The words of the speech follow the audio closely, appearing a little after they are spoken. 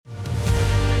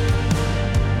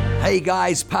Hey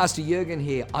guys, Pastor Jurgen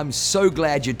here. I'm so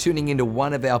glad you're tuning into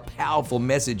one of our powerful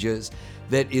messages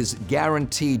that is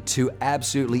guaranteed to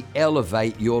absolutely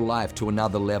elevate your life to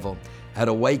another level. At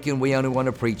Awaken, we only want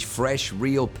to preach fresh,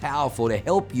 real, powerful to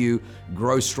help you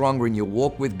grow stronger in your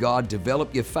walk with God,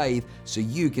 develop your faith so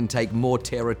you can take more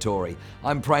territory.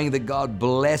 I'm praying that God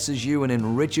blesses you and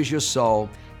enriches your soul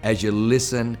as you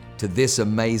listen to this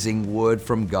amazing word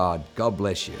from God. God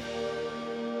bless you.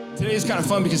 Today is kind of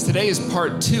fun because today is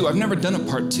part 2. I've never done a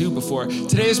part 2 before.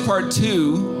 Today is part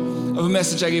 2 of a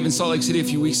message I gave in Salt Lake City a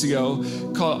few weeks ago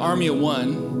called Army of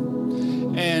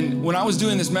One. And when I was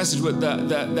doing this message with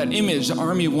that image, the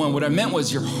Army of One, what I meant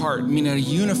was your heart, meaning a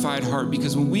unified heart.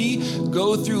 Because when we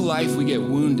go through life, we get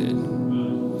wounded.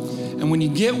 And when you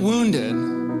get wounded,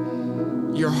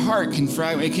 your heart can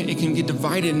fragment, it can get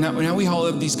divided. And now we all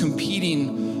have these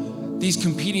competing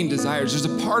desires. There's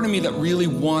a part of me that really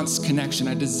wants connection.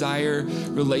 I desire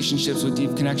relationships with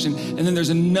deep connection. And then there's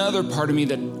another part of me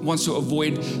that wants to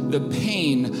avoid the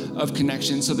pain of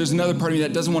connection. So there's another part of me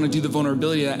that doesn't want to do the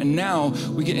vulnerability of that. And now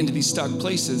we get into these stuck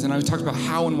places. And I talked about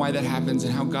how and why that happens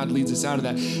and how God leads us out of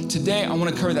that. Today, I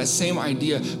want to cover that same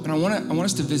idea, but I want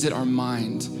us to visit our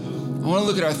mind. I want to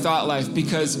look at our thought life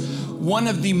because one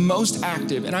of the most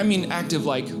active, and I mean active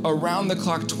like around the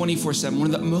clock 24/7, one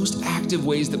of the most active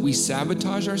ways that we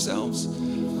sabotage ourselves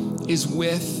is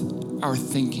with our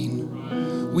thinking.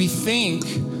 We think,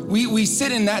 we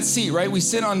sit in that seat, right? We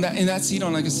sit in that seat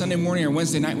on like a Sunday morning or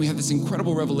Wednesday night. We have this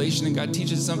incredible revelation and God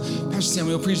teaches us something. Pastor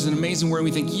Samuel preaches an amazing word and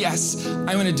we think, yes, I'm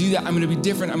going to do that. I'm going to be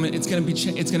different. It's going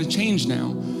to change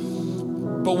now.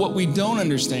 But what we don't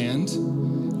understand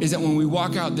is that when we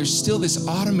walk out, there's still this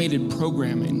automated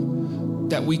programming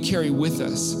that we carry with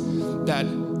us, that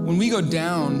when we go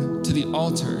down to the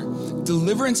altar,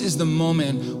 deliverance is the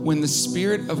moment when the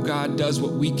Spirit of God does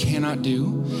what we cannot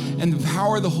do, and the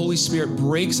power of the Holy Spirit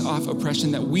breaks off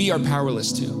oppression that we are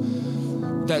powerless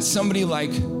to. That somebody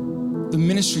like the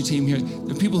ministry team here,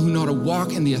 the people who know how to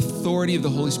walk in the authority of the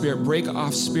Holy Spirit, break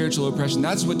off spiritual oppression.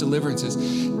 That's what deliverance is.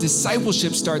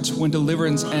 Discipleship starts when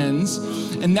deliverance ends,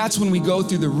 and that's when we go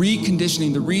through the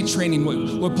reconditioning, the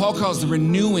retraining, what Paul calls the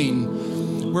renewing,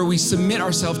 where we submit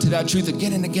ourselves to that truth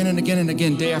again and again and again and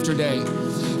again, day after day.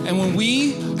 And when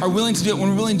we are willing to do it,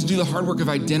 when we're willing to do the hard work of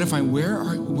identifying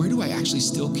where do I actually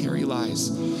still carry lies?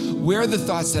 Where are the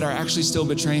thoughts that are actually still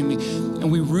betraying me?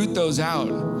 And we root those out.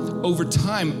 Over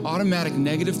time, automatic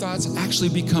negative thoughts actually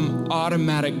become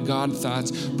automatic God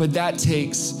thoughts, but that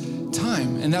takes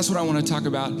time. And that's what I want to talk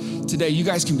about today. You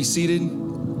guys can be seated.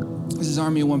 This is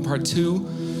Army of One Part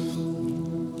 2.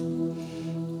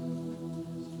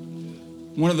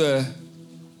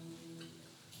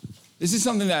 This is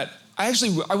something that I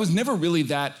was never really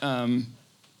that,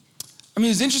 it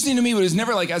was interesting to me, but it was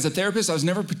never like, as a therapist, I was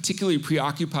never particularly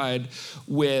preoccupied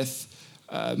with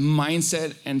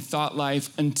mindset and thought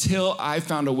life until I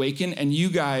found Awaken. And you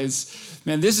guys,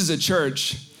 man, this is a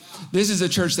church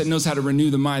that knows how to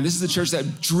renew the mind. This is a church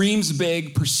that dreams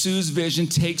big, pursues vision,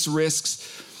 takes risks.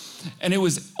 And it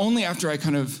was only after I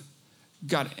kind of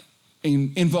got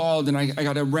involved and I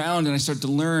got around and I started to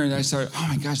learn, and I started, oh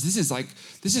my gosh, this is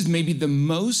maybe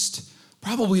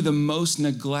probably the most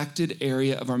neglected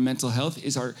area of our mental health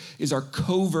is our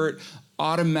covert,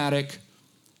 automatic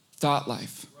thought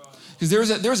life. Because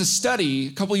there was a study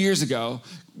a couple years ago,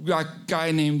 a guy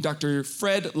named Dr.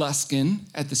 Fred Luskin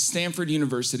at the Stanford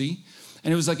University,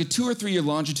 and it was like a 2 or 3 year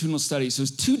longitudinal study. So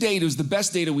it was the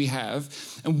best data we have.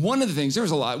 And one of the things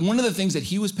that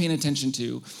he was paying attention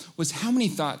to was how many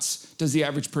thoughts does the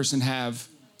average person have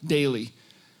daily?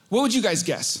 What would you guys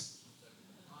guess?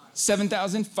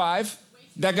 7,000? 5?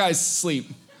 That guy's asleep.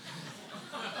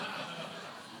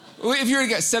 If you were to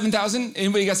guess 7,000,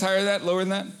 anybody guess higher than that, lower than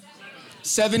that?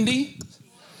 70?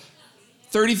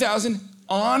 30,000?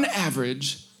 On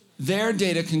average, their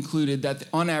data concluded that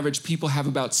on average, people have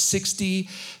about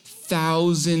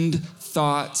 60,000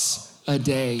 thoughts a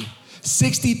day.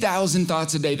 60,000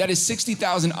 thoughts a day. That is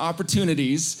 60,000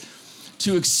 opportunities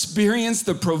to experience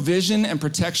the provision and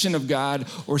protection of God,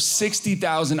 or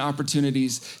 60,000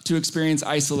 opportunities to experience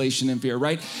isolation and fear,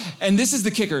 right? And this is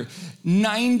the kicker.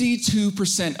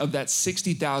 92% of that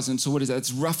 60,000, so what is that?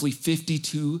 It's roughly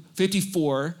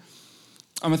 54.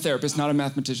 I'm a therapist, not a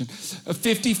mathematician.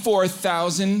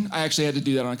 54,000, I actually had to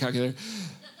do that on a calculator,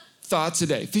 thoughts a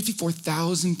day.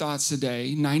 54,000 thoughts a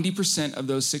day. 90% of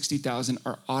those 60,000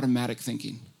 are automatic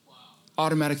thinking.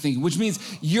 Automatic thinking, which means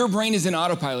your brain is in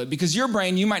autopilot, because your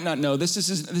brain, you might not know this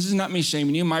is not me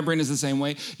shaming you. My brain is the same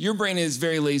way. Your brain is a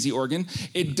very lazy organ.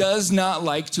 It does not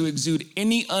like to exude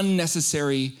any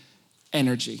unnecessary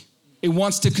energy. It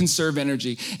wants to conserve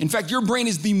energy. In fact, your brain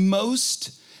is the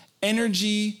most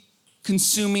energy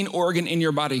consuming organ in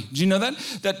your body. Do you know that?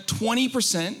 That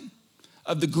 20%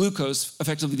 of the glucose,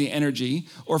 effectively the energy,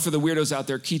 or for the weirdos out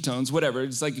there, ketones, whatever.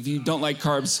 It's like if you don't like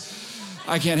carbs,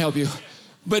 I can't help you.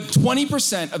 But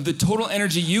 20% of the total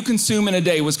energy you consume in a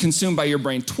day was consumed by your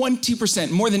brain. 20%,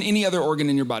 more than any other organ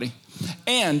in your body.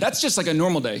 And that's just like a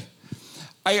normal day.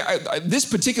 This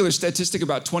particular statistic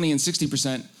about 20 and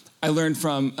 60%, I learned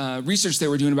from research they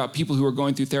were doing about people who are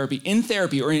going through therapy. In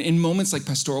therapy, or in moments like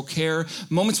pastoral care,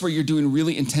 moments where you're doing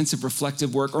really intensive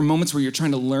reflective work, or moments where you're trying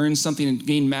to learn something and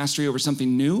gain mastery over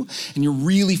something new, and you're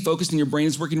really focused and your brain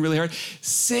is working really hard,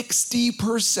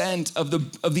 60%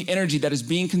 of the energy that is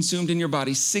being consumed in your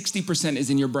body, 60% is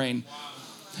in your brain. Wow.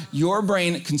 Your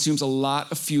brain consumes a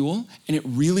lot of fuel, and it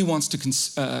really wants to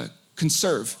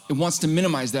conserve. It wants to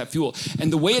minimize that fuel.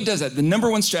 And the way it does that, the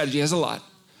number one strategy has a lot.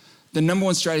 The number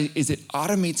one strategy is it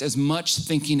automates as much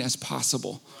thinking as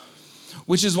possible,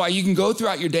 which is why you can go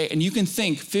throughout your day and you can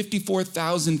think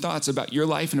 54,000 thoughts about your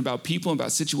life and about people and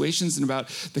about situations and about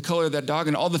the color of that dog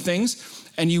and all the things,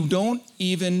 and you don't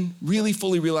even really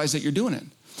fully realize that you're doing it,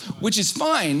 which is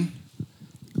fine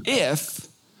if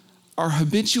our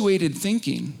habituated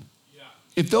thinking,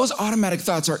 if those automatic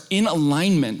thoughts are in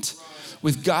alignment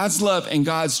with God's love and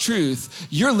God's truth,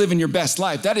 you're living your best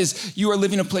life. That is, you are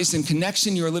living a place in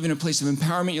connection, you are living a place of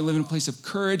empowerment, you're living a place of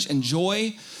courage and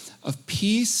joy, of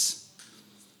peace.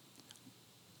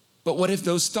 But what if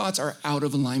those thoughts are out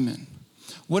of alignment?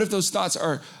 What if those thoughts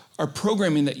are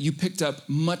programming that you picked up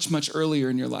much, much earlier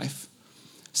in your life?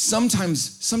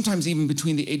 Sometimes even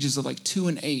between the ages of like 2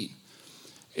 and 8,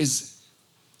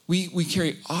 we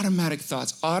carry automatic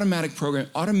thoughts, automatic program,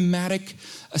 automatic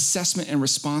assessment and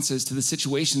responses to the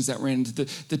situations that we're in, to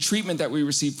the treatment that we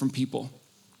receive from people.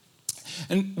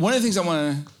 And one of the things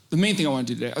the main thing I want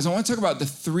to do today is I want to talk about the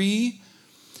three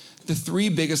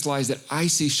biggest lies that I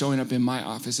see showing up in my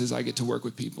office as I get to work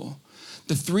with people.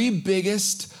 The 3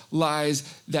 biggest lies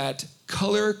that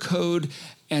color, code,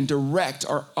 and direct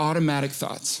our automatic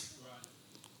thoughts.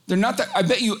 They're not that, I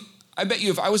bet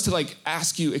you if I was to like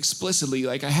ask you explicitly,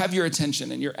 like I have your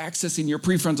attention and you're accessing your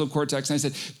prefrontal cortex, and I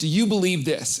said, do you believe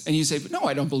this? And you say, no,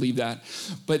 I don't believe that.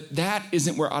 But that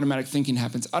isn't where automatic thinking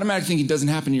happens. Automatic thinking doesn't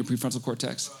happen in your prefrontal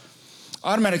cortex.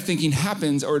 Automatic thinking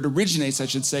happens, or it originates, I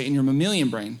should say, in your mammalian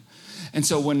brain. And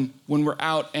so when we're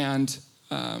out and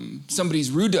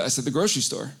somebody's rude to us at the grocery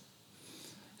store,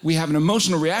 we have an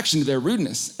emotional reaction to their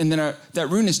rudeness. And then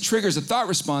that rudeness triggers a thought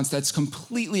response that's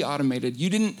completely automated. You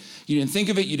didn't think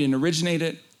of it, you didn't originate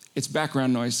it. It's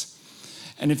background noise.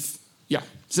 And does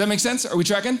that make sense? Are we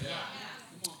tracking? Yeah.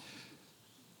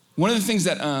 One of the things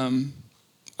that I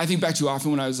think back to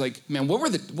often when I was like, man, what were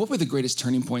the greatest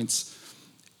turning points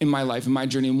in my life, in my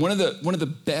journey? And one of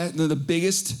the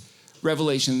biggest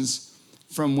revelations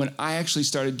from when I actually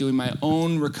started doing my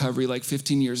own recovery like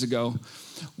 15 years ago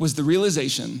was the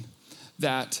realization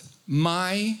that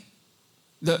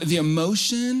the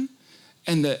emotion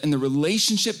and the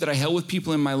relationship that I held with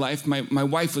people in my life, my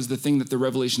wife was the thing that the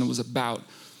revelation was about,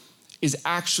 is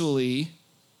actually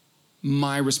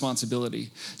my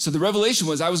responsibility. So the revelation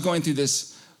was I was going through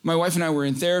this, my wife and I were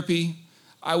in therapy.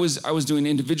 I was doing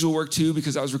individual work too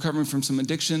because I was recovering from some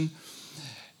addiction.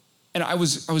 And I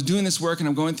was doing this work and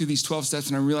I'm going through these 12 steps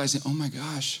and I'm realizing, oh my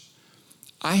gosh,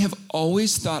 I have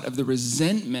always thought of the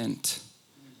resentment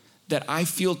that I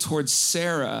feel towards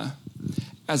Sarah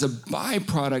as a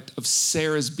byproduct of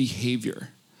Sarah's behavior.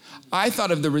 I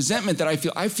thought of the resentment that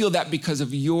I feel that because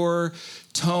of your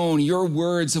tone, your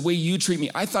words, the way you treat me.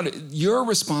 I thought you're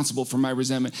responsible for my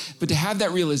resentment. But to have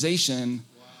that realization,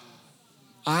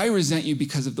 I resent you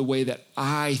because of the way that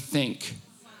I think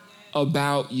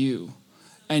about you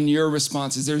and your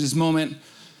responses. There's this moment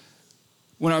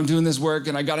when I'm doing this work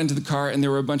and I got into the car and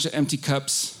there were a bunch of empty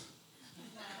cups,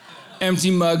 empty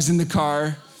mugs in the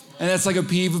car. And that's like a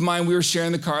peeve of mine. We were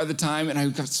sharing the car at the time and I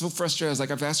got so frustrated. I was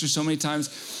like, I've asked her so many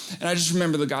times. And I just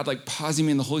remember the God like pausing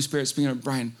me and the Holy Spirit speaking of,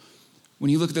 Brian, when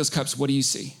you look at those cups, what do you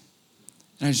see?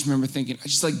 And I just remember thinking, I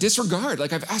just like disregard.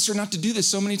 Like I've asked her not to do this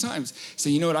so many times. So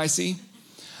you know what I see?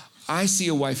 I see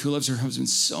a wife who loves her husband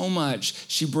so much,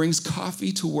 she brings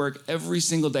coffee to work every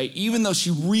single day, even though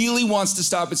she really wants to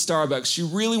stop at Starbucks. She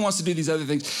really wants to do these other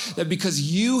things, that because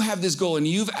you have this goal and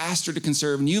you've asked her to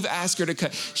conserve and you've asked her to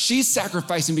cut, she's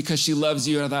sacrificing because she loves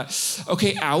you. And I thought,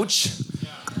 okay, ouch.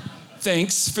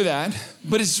 Thanks for that.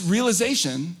 But it's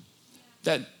realization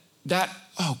that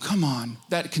oh, come on,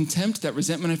 that contempt, that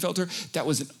resentment I felt her, that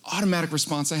was an automatic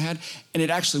response I had, and it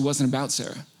actually wasn't about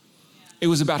Sarah. It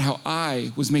was about how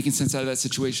I was making sense out of that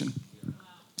situation.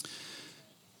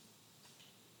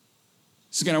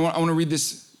 So again, I want to read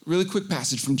this really quick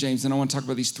passage from James, and I want to talk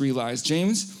about these 3 lies.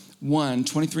 James 1,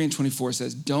 23 and 24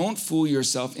 says, don't fool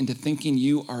yourself into thinking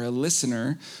you are a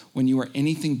listener when you are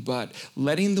anything but,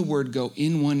 letting the word go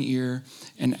in one ear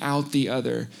and out the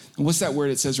other. And what's that word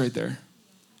it says right there?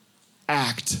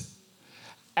 Act.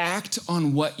 Act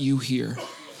on what you hear.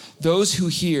 Those who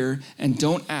hear and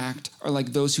don't act are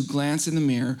like those who glance in the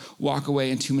mirror, walk away,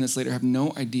 and 2 minutes later have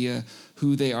no idea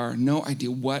who they are, no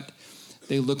idea what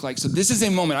they look like. So this is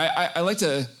a moment. I like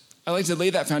to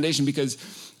lay that foundation because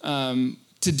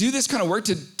to do this kind of work,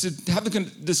 to have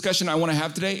the discussion I want to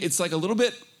have today, it's like a little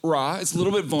bit raw. It's a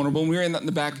little bit vulnerable. When we were in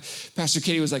the back, Pastor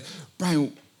Katie was like,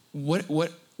 Brian,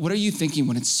 what are you thinking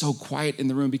when it's so quiet in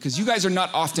the room? Because you guys are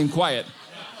not often quiet.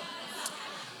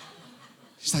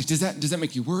 She's like, does that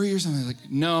make you worry or something? Like,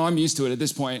 no, I'm used to it at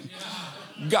this point.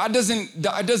 God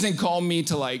doesn't call me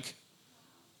to like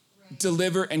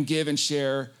deliver and give and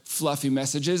share fluffy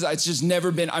messages. It's just never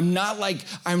been, I'm not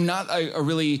a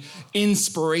really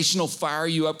inspirational, fire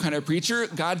you up kind of preacher.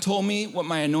 God told me what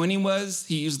my anointing was.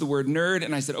 He used the word nerd,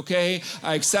 and I said, okay,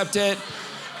 I accept it.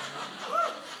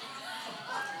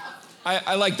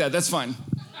 I like that, that's fine.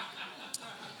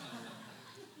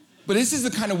 But this is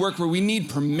the kind of work where we need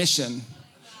permission,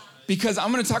 because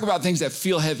I'm gonna talk about things that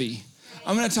feel heavy.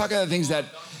 I'm gonna talk about things that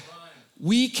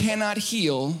we cannot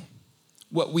heal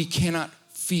what we cannot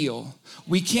feel.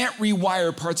 We can't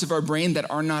rewire parts of our brain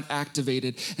that are not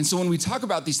activated. And so when we talk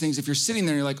about these things, if you're sitting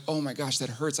there and you're like, oh my gosh, that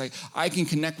hurts. I can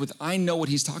connect with, I know what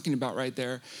he's talking about right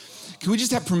there. Can we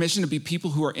just have permission to be people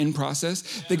who are in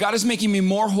process? That God is making me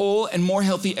more whole and more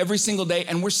healthy every single day,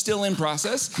 and we're still in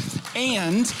process.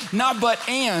 And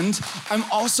I'm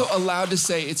also allowed to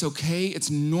say it's okay, it's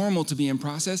normal to be in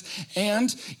process.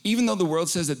 And even though the world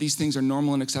says that these things are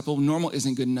normal and acceptable, normal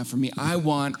isn't good enough for me. I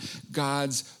want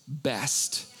God's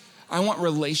best. I want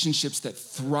relationships that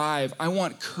thrive. I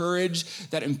want courage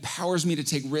that empowers me to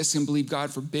take risks and believe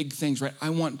God for big things, right? I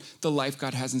want the life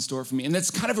God has in store for me. And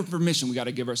that's kind of a permission we got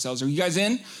to give ourselves. Are you guys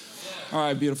in? Yeah. All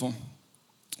right, beautiful.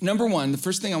 Number one, the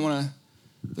first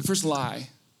lie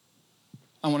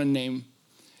I want to name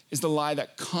is the lie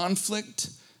that conflict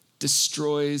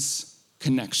destroys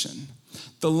connection.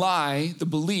 The lie, the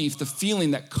belief, the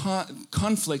feeling that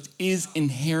conflict is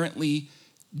inherently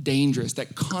dangerous,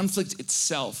 that conflict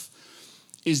itself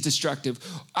is destructive.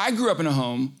 I grew up in a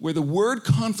home where the word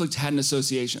conflict had an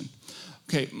association.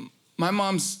 Okay, my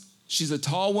mom's, she's a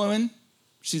tall woman.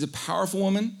 She's a powerful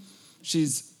woman.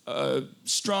 She's a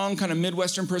strong kind of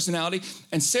Midwestern personality.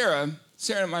 And Sarah,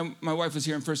 my wife was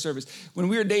here in first service. When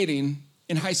we were dating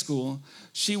in high school,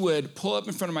 she would pull up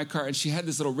in front of my car, and she had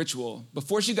this little ritual.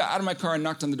 Before she got out of my car and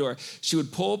knocked on the door, she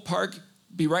would park,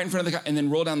 be right in front of the car, and then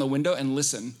roll down the window and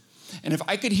listen. And if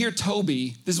I could hear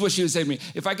Toby, this is what she would say to me,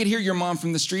 if I could hear your mom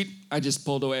from the street, I just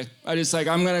pulled away. I just like,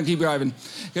 I'm gonna keep driving.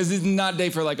 Because this is not a day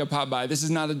for like a pop by. This is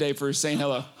not a day for saying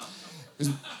hello.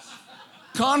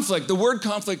 Conflict, the word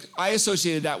conflict, I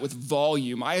associated that with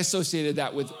volume. I associated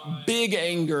that with big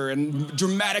anger and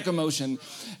dramatic emotion.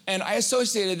 And I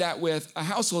associated that with a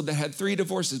household that had 3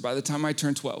 divorces by the time I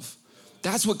turned 12.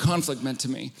 That's what conflict meant to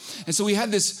me. And so we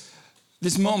had this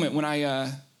moment when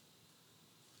I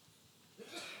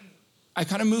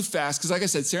kind of moved fast, because like I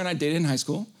said, Sarah and I dated in high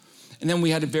school. And then we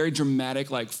had a very dramatic,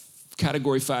 like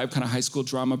category 5 kind of high school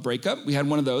drama breakup. We had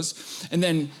one of those. And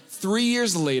then 3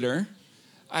 years later,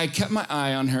 I kept my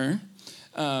eye on her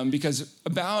because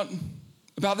about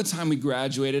the time we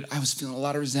graduated, I was feeling a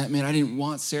lot of resentment. I didn't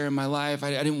want Sarah in my life.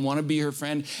 I didn't want to be her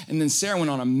friend. And then Sarah went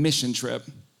on a mission trip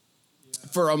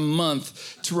for a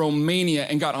month to Romania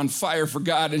and got on fire for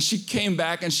God. And she came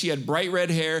back and she had bright red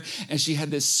hair and she had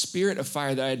this spirit of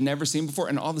fire that I had never seen before.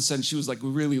 And all of a sudden she was like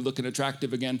really looking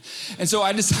attractive again. And so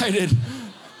I decided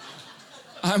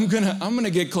I'm gonna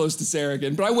get close to Sarah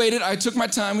again. But I waited, I took my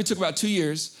time. We took about 2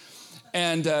 years.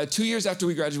 And 2 years after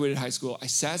we graduated high school, I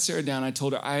sat Sarah down. I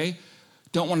told her, I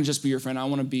don't want to just be your friend. I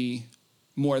want to be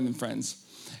more than friends.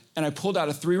 And I pulled out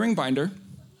a 3-ring binder.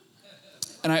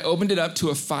 And I opened it up to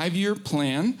a 5-year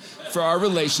plan for our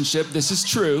relationship. This is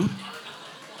true.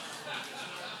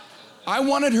 I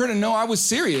wanted her to know I was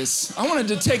serious. I wanted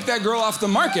to take that girl off the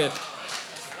market.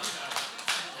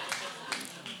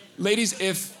 Ladies,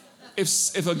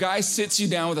 if a guy sits you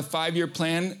down with a 5-year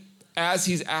plan as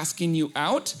he's asking you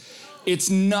out,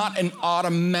 it's not an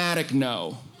automatic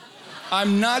no.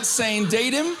 I'm not saying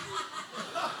date him,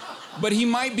 but he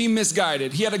might be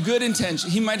misguided. He had a good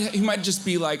intention. He might just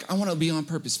be like, I want to be on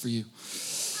purpose for you.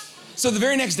 So the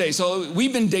very next day, so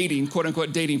we've been dating, quote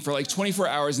unquote dating, for like 24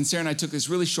 hours, and Sarah and I took this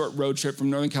really short road trip from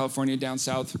Northern California down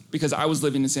south because I was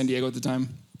living in San Diego at the time.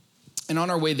 And on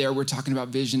our way there, we're talking about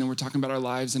vision and we're talking about our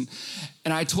lives. And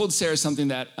I told Sarah something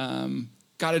that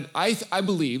I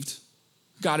believed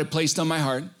God had placed on my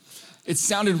heart. It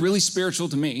sounded really spiritual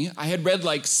to me. I had read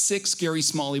like 6 Gary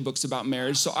Smalley books about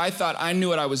marriage, so I thought I knew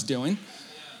what I was doing.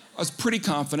 I was pretty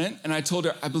confident, and I told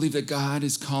her, I believe that God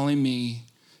is calling me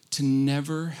to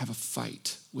never have a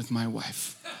fight with my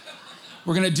wife.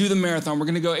 We're gonna do the marathon. We're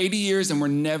gonna go 80 years, and we're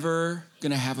never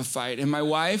gonna have a fight. And my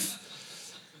wife,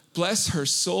 bless her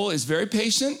soul, is very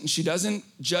patient, and she doesn't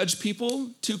judge people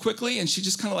too quickly, and she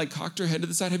just kind of like cocked her head to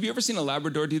the side. Have you ever seen a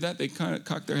Labrador do that? They kind of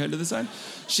cock their head to the side.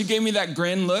 She gave me that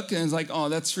grin look, and it's like, oh,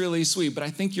 that's really sweet, but I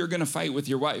think you're gonna fight with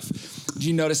your wife. Do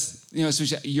you notice,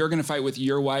 so you're gonna fight with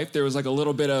your wife? There was like a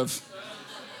little bit of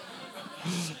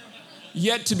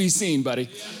yet to be seen, buddy.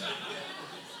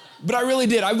 But I really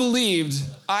did. I believed,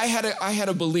 I had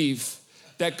a belief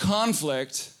that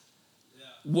conflict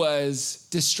was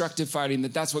destructive fighting,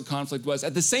 that's what conflict was.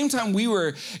 At the same time we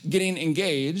were getting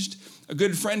engaged, a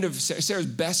good friend of Sarah's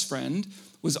best friend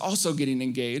was also getting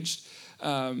engaged,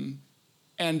 and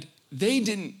they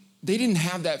didn't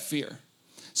have that fear.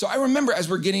 So I remember as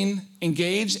we're getting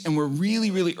engaged and we're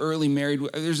really, really early married,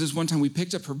 there's this one time we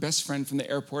picked up her best friend from the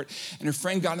airport, and her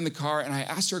friend got in the car, and I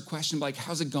asked her a question like,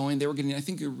 how's it going? They were getting, I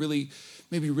think,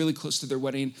 maybe really close to their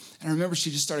wedding. And I remember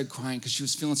she just started crying because she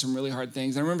was feeling some really hard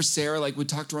things. And I remember Sarah, like, we'd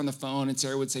talk to her on the phone, and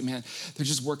Sarah would say, man, they're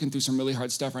just working through some really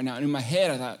hard stuff right now. And in my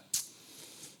head, I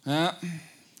thought,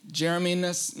 Jeremy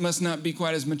must not be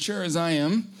quite as mature as I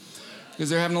am, because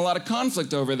they're having a lot of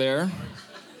conflict over there.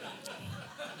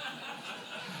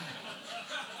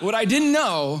 What I didn't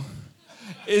know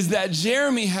is that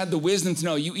Jeremy had the wisdom to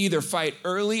know you either fight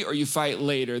early or you fight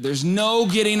later. There's no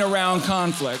getting around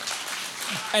conflict.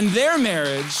 And their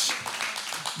marriage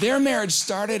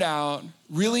started out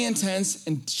really intense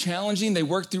and challenging. They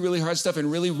worked through really hard stuff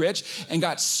and really rich and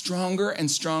got stronger and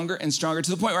stronger and stronger,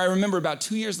 to the point where I remember about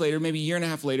 2 years later, maybe a year and a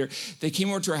half later, they came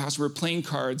over to our house. We were playing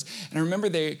cards. And I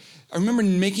remember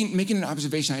making an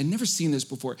observation. I had never seen this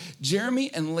before. Jeremy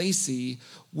and Lacey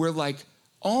were like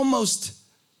almost,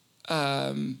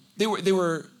 they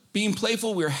were being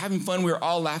playful, we were having fun, we were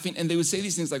all laughing, and they would say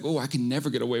these things like, oh, I could never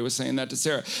get away with saying that to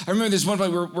Sarah. I remember this one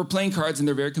point we're playing cards and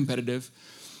they're very competitive,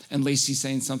 and Lacey's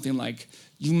saying something like,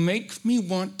 you make me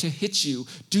want to hit you.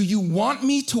 Do you want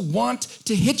me to want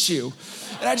to hit you?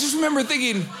 And I just remember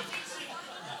thinking,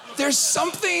 there's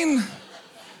something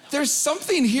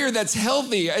here that's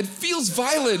healthy. It feels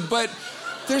violent, but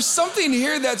there's something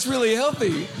here that's really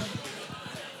healthy.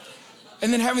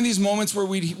 And then having these moments where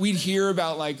we'd hear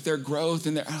about like their growth,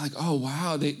 and they're like, oh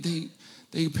wow, they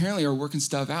apparently are working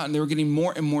stuff out, and they were getting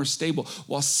more and more stable.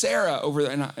 While Sarah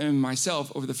and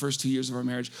myself over the first 2 years of our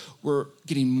marriage were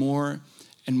getting more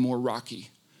and more rocky.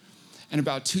 And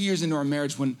about 2 years into our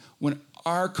marriage, when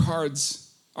our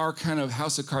kind of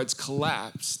house of cards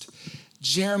collapsed,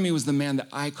 Jeremy was the man that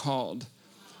I called,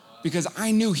 because I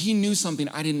knew he knew something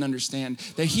I didn't understand.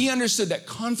 That he understood that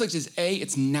conflict is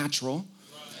it's natural.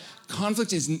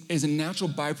 Conflict is a natural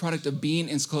byproduct of being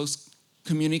in close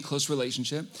community, close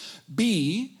relationship.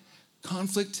 B,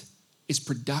 conflict is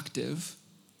productive.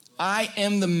 I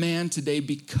am the man today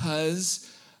because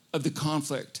of the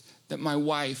conflict that my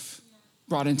wife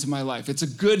brought into my life. It's a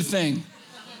good thing.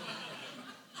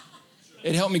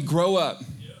 It helped me grow up.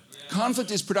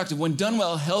 Conflict is productive. When done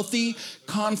well, healthy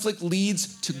conflict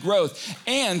leads to growth.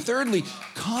 And thirdly,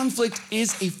 conflict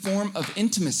is a form of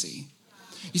intimacy.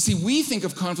 You see, we think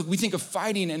of conflict, we think of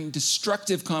fighting and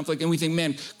destructive conflict, and we think,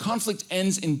 man, conflict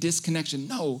ends in disconnection.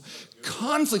 No,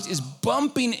 conflict is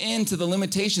bumping into the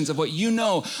limitations of what you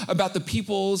know about the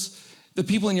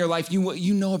people in your life, what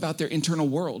you know about their internal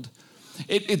world.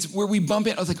 It's where we bump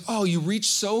in. I was like, oh, you reach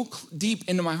so deep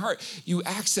into my heart. You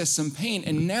access some pain,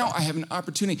 and now I have an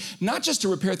opportunity, not just to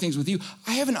repair things with you,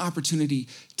 I have an opportunity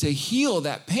to heal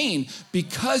that pain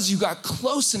because you got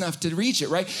close enough to reach it,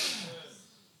 right?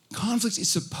 Conflict is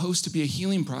supposed to be a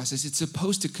healing process. It's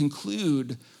supposed to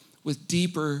conclude with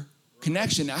deeper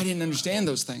connection. I didn't understand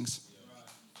those things.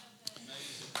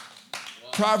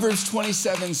 Proverbs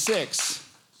 27:6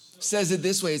 says it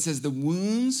this way. It says, the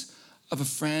wounds of a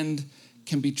friend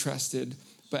can be trusted,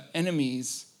 but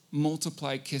enemies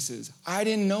multiply kisses. I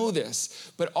didn't know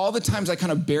this, but all the times I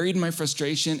kind of buried my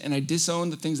frustration and I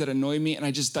disowned the things that annoyed me, and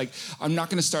I just I'm not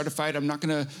gonna start a fight, I'm not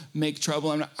gonna make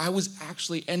trouble. I was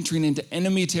actually entering into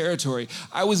enemy territory.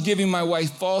 I was giving my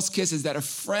wife false kisses that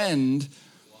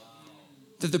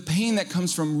the pain that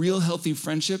comes from real healthy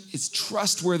friendship is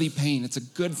trustworthy pain. It's a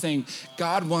good thing.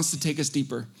 God wants to take us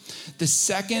deeper. The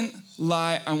second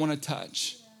lie I wanna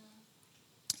touch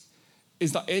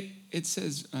is it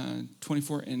says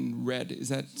 24 in red.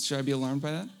 Should I be alarmed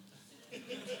by that?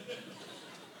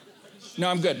 No,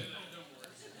 I'm good.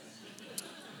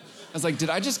 I was like, did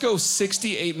I just go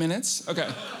 68 minutes? Okay.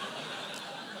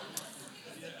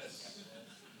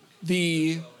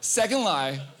 The second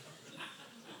lie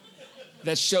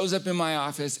that shows up in my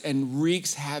office and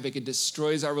wreaks havoc, it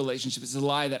destroys our relationship, is the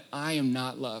lie that I am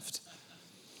not loved.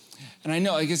 And I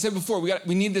know, like I said before,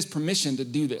 we need this permission to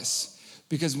do this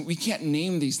because we can't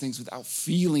name these things without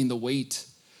feeling the weight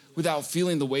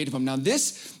of them.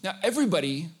 Now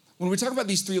everybody, when we talk about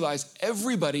these three lies,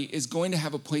 everybody is going to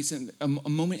have a place, a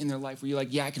moment in their life where you're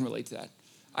like, yeah, I can relate to that.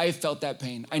 I have felt that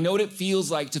pain. I know what it feels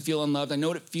like to feel unloved. I know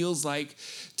what it feels like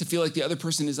to feel like the other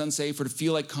person is unsafe or to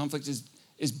feel like conflict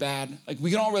is bad. Like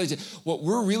we can all relate to it. What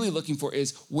we're really looking for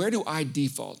is, where do I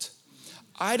default?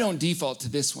 I don't default to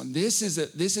this one. This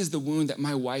is the wound that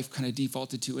my wife kind of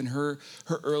defaulted to in her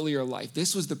earlier life.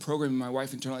 This was the program my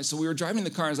wife internalized. So we were driving in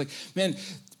the car, and I was like, man,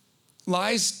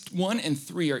 lies 1 and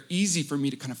 3 are easy for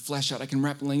me to kind of flesh out. I can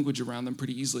wrap language around them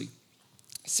pretty easily.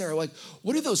 Sarah, like,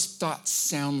 what do those thoughts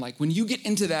sound like? When you get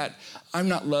into that I'm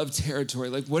not loved territory,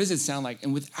 like, what does it sound like?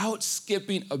 And without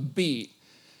skipping a beat,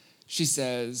 she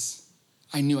says,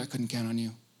 I knew I couldn't count on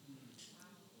you.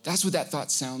 That's what that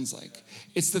thought sounds like.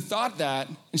 It's the thought that,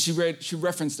 and she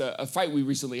referenced a fight we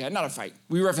recently had, not a fight,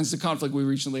 we referenced a conflict we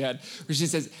recently had, where she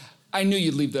says, I knew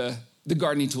you'd leave the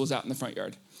gardening tools out in the front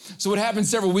yard. So what happened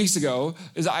several weeks ago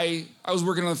is I was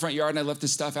working on the front yard and I left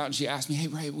this stuff out, and she asked me, hey,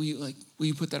 Ray, will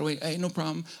you put that away? Hey, no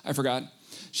problem. I forgot.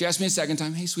 She asked me a second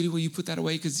time, hey, sweetie, will you put that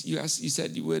away? Because you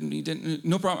said you would and you didn't.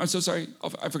 No problem. I'm so sorry.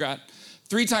 I forgot.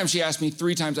 3 times she asked me,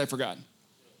 3 times I forgot.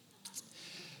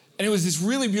 And it was this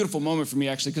really beautiful moment for me,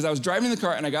 actually, because I was driving in the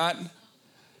car and I got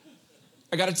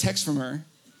a text from her.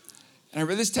 And I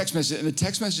read this text message, and the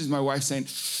text message is my wife saying,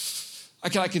 I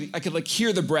could like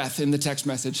hear the breath in the text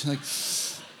message. Like,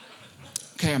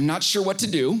 okay, I'm not sure what to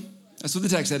do. That's what the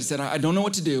text said. It said, I don't know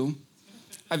what to do.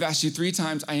 I've asked you 3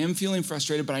 times. I am feeling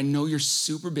frustrated, but I know you're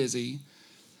super busy.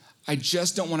 I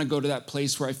just don't want to go to that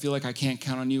place where I feel like I can't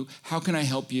count on you. How can I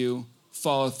help you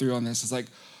follow through on this? It's like,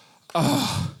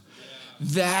 oh,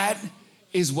 that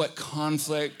is what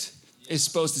conflict is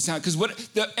supposed to sound. Because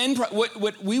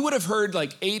what we would have heard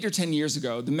like 8 or 10 years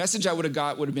ago, the message I would have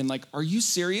got would have been like, are you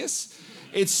serious?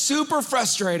 It's super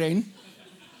frustrating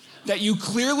that you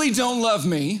clearly don't love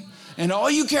me, and all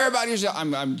you care about is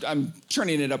yourself. I'm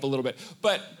turning it up a little bit,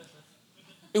 but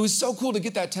it was so cool to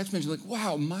get that text message. Like,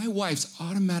 wow, my wife's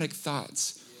automatic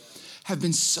thoughts have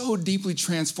been so deeply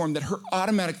transformed that her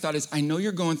automatic thought is, I know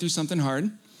you're going through something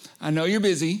hard. I know you're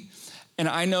busy, and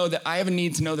I know that I have a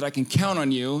need to know that I can count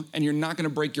on you, and you're not going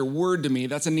to break your word to me.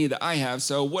 That's a need that I have.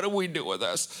 So what do we do with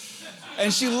this?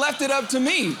 And she left it up to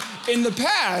me. In the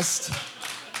past,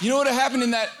 you know what had happened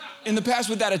in the past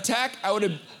with that attack? I would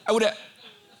have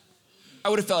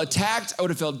felt attacked, I would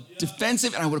have felt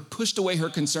defensive, and I would have pushed away her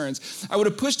concerns. I would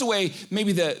have pushed away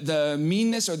maybe the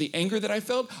meanness or the anger that I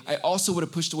felt. I also would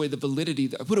have pushed away the validity.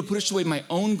 I would have pushed away my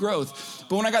own growth.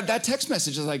 But when I got that text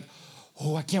message, I was like,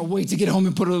 oh, I can't wait to get home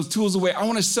and put those tools away. I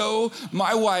want to show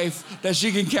my wife that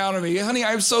she can count on me. Honey,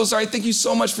 I'm so sorry. Thank you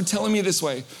so much for telling me this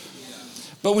way.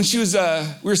 But when she was,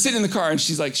 we were sitting in the car, and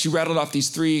she rattled off these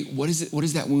 3, what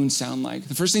does that wound sound like?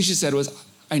 The first thing she said was,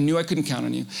 I knew I couldn't count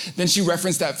on you. Then she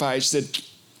referenced that 5. She said,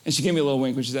 and she gave me a little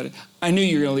wink when she said it, I knew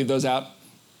you were going to leave those out.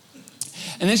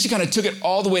 And then she kind of took it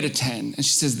all the way to 10. And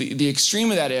she says, the extreme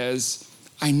of that is,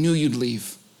 I knew you'd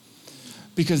leave.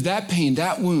 Because that pain,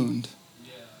 that wound,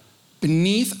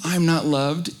 beneath I'm not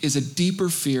loved is a deeper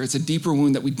fear. It's a deeper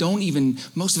wound that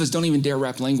most of us don't even dare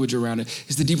wrap language around it.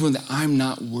 It's the deeper wound that I'm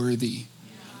not worthy.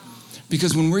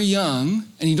 Because when we're young,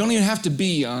 and you don't even have to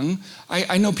be young,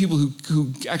 I know people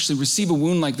who actually receive a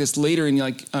wound like this later in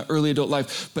early adult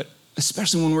life, but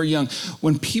especially when we're young,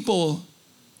 when people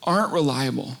aren't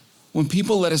reliable, when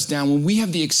people let us down, when we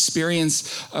have the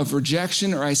experience of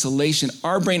rejection or isolation,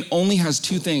 our brain only has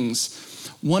 2 things.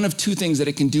 One of 2 things that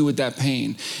it can do with that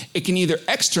pain. It can either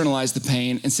externalize the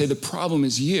pain and say the problem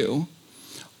is you,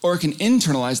 or it can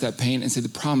internalize that pain and say the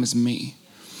problem is me.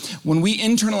 When we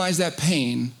internalize that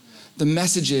pain, the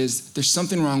message is there's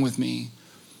something wrong with me,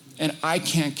 and I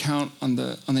can't count on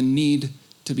the need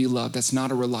to be loved. That's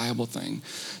not a reliable thing.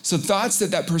 So thoughts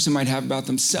that person might have about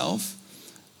themselves,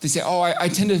 they say, oh, I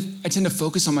tend to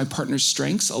focus on my partner's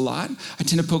strengths a lot. I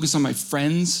tend to focus on my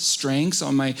friends' strengths,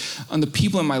 on the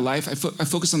people in my life. I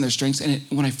focus on their strengths, and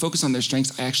when I focus on their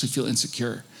strengths, I actually feel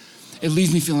insecure. It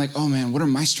leaves me feeling like, oh man, what are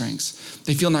my strengths?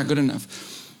 They feel not good enough.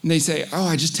 And they say, oh,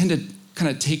 I just tend to kind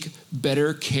of take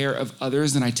better care of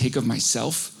others than I take of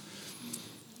myself.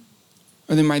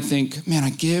 Or they might think, man, I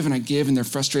give and I give in their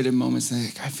frustrated moments, and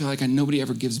I feel like nobody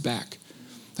ever gives back.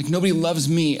 Like nobody loves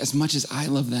me as much as I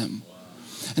love them.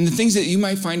 And the things that you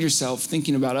might find yourself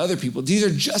thinking about other people, these are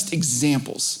just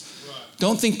examples.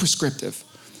 Don't think prescriptive.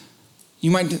 You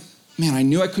might, man, I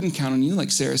knew I couldn't count on you,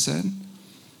 like Sarah said.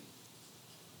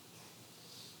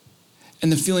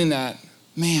 And the feeling that,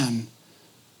 man,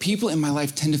 people in my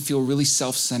life tend to feel really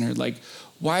self-centered. Like,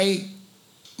 why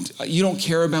you don't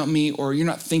care about me, or you're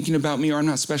not thinking about me, or I'm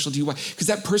not special to you. Why? Because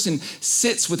that person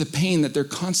sits with a pain that they're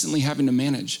constantly having to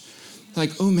manage.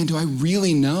 Like, oh man, do I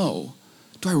really know?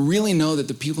 Do I really know that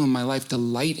the people in my life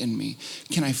delight in me?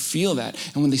 Can I feel that?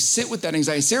 And when they sit with that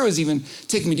anxiety, Sarah was even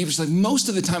taking me deeper. She's like, most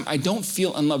of the time I don't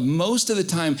feel unloved. Most of the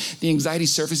time the anxiety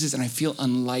surfaces and I feel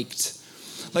unliked.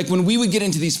 Like when we would get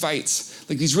into these fights,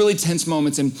 like these really tense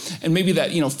moments, and maybe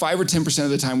that, 5 or 10% of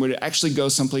the time would actually go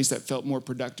someplace that felt more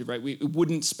productive, right? It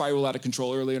wouldn't spiral out of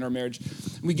control early in our marriage.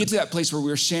 And we get to that place where we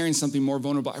were sharing something more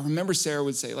vulnerable. I remember Sarah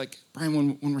would say, like,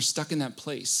 Brian, when we're stuck in that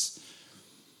place,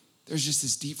 there's just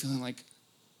this deep feeling like,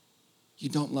 you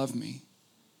don't love me.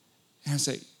 And I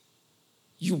say,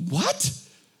 you what?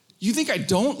 You think I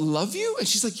don't love you? And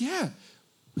she's like, yeah.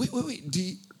 Wait.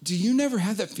 Do you never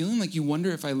have that feeling like you wonder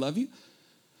if I love you?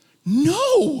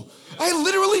 No, I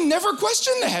literally never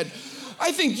questioned that.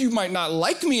 I think you might not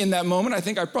like me in that moment. I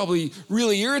think I probably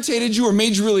really irritated you or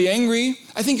made you really angry.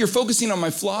 I think you're focusing on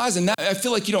my flaws, and that I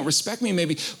feel like you don't respect me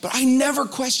maybe. But I never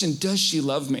questioned, does she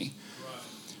love me?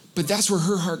 But that's where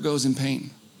her heart goes in pain.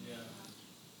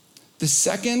 The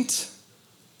second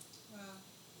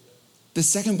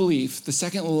belief, the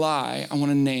second lie I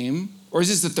want to name, or is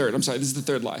this the third? I'm sorry, this is the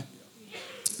third lie.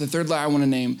 The third lie I want to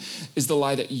name is the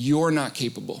lie that you're not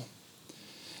capable.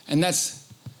 And that's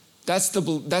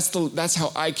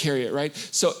how I carry it, right?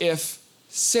 So if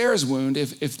Sarah's wound,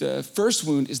 if the first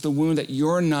wound is the wound that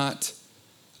you're not,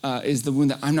 is the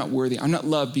wound that I'm not worthy, I'm not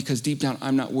loved because deep down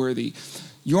I'm not worthy.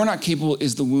 You're not capable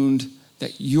is the wound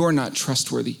that you're not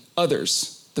trustworthy.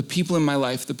 Others, the people in my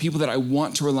life, the people that I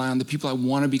want to rely on, the people I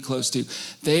want to be close to,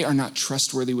 they are not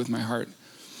trustworthy with my heart.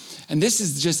 And this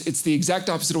is it's the exact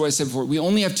opposite of what I said before. We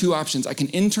only have two options. I can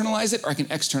internalize it or I can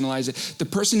externalize it. The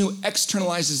person who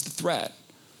externalizes the threat,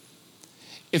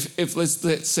 if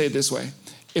let's say it this way,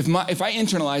 if I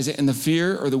internalize it and the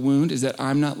fear or the wound is that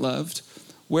I'm not loved,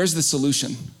 where's the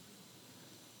solution?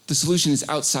 The solution is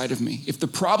outside of me. If the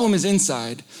problem is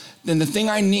inside, then the thing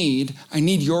I need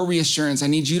your reassurance. I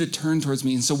need you to turn towards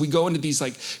me. And so we go into these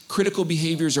like critical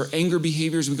behaviors or anger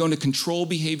behaviors. We go into control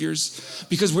behaviors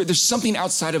because there's something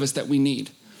outside of us that we need.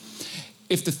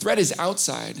 If the threat is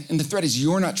outside and the threat is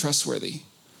you're not trustworthy,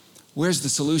 where's the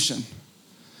solution?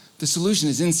 The solution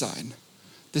is inside.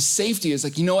 The safety is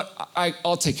like, you know what?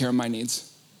 I'll take care of my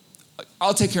needs.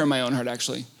 I'll take care of my own heart,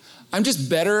 actually. I'm just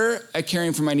better at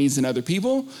caring for my needs than other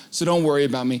people, so don't worry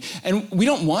about me. And we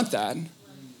don't want that.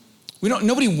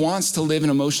 Nobody wants to live in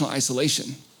emotional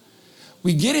isolation.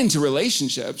 We get into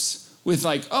relationships with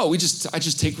like, I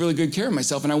just take really good care of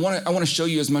myself, and I want to show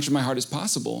you as much of my heart as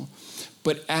possible.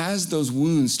 But as those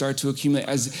wounds start to accumulate,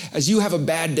 as you have a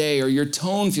bad day or your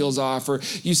tone feels off or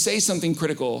you say something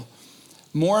critical,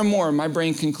 more and more my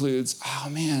brain concludes, oh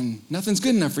man, nothing's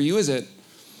good enough for you, is it?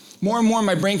 More and more,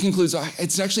 my brain concludes,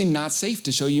 it's actually not safe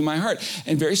to show you my heart.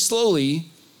 And very slowly,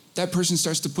 that person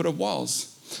starts to put up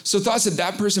walls. So thoughts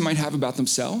that person might have about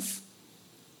themselves,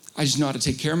 I just know how to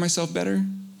take care of myself better.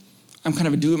 I'm kind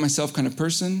of a do-it-myself kind of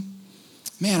person.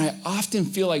 Man, I often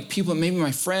feel like people, maybe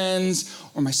my friends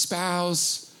or my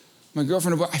spouse, my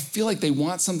girlfriend or boy, I feel like they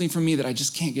want something from me that I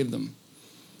just can't give them.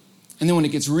 And then when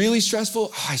it gets really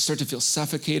stressful, I start to feel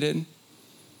suffocated.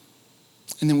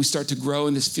 And then we start to grow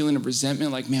in this feeling of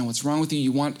resentment, like, man, what's wrong with you?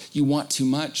 You want too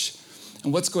much.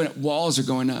 And what's going on? Walls are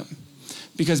going up.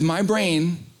 Because my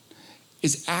brain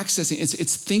is accessing,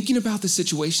 it's thinking about the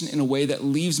situation in a way that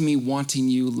leaves me wanting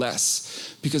you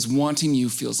less, because wanting you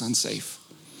feels unsafe.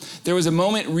 There was a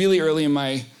moment really early in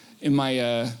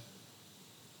my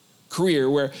career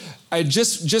where I had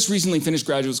just recently finished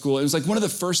graduate school. It was like one of the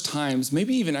first times,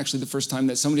 maybe even actually the first time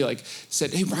that somebody like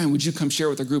said, hey, Brian, would you come share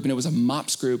with our group? And it was a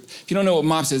MOPS group. If you don't know what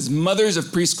MOPS is, Mothers of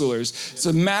Preschoolers. It's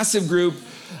a massive group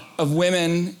of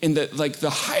women in the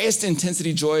highest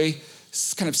intensity joy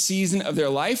kind of season of their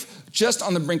life, just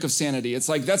on the brink of sanity. It's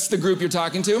like, that's the group you're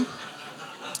talking to.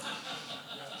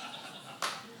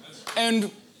 And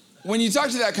when you talk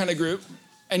to that kind of group,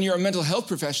 and you're a mental health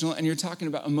professional, and you're talking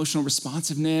about emotional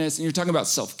responsiveness, and you're talking about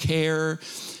self-care,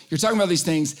 you're talking about these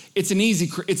things, it's an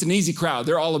easy crowd.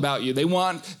 They're all about you. They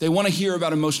want to hear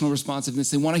about emotional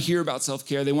responsiveness. They want to hear about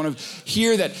self-care. They want to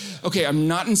hear that, okay, I'm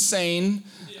not insane.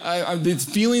 The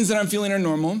feelings that I'm feeling are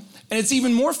normal. And it's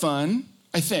even more fun,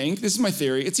 I think, this is my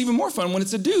theory, it's even more fun when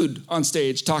it's a dude on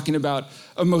stage talking about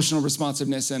emotional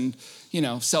responsiveness and,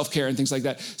 self-care and things like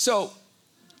that. So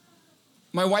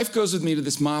my wife goes with me to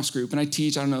this MOPS group, and I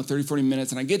teach, 30, 40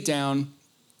 minutes, and I get down,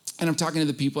 and I'm talking to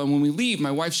the people, and when we leave,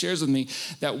 my wife shares with me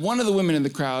that one of the women in the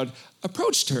crowd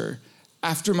approached her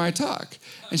after my talk.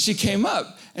 And she came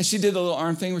up and she did the little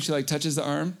arm thing where she like touches the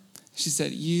arm. She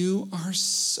said, "You are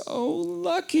so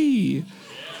lucky."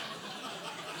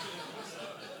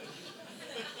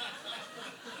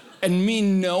 And me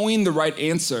knowing the right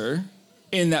answer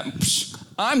in that,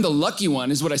 I'm the lucky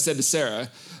one is what I said to Sarah.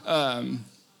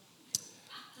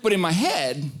 But in my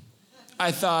head,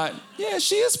 I thought, yeah,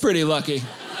 she is pretty lucky.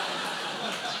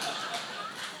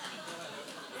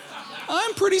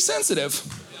 I'm pretty sensitive.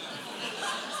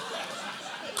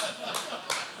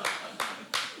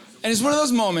 And it's one of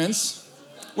those moments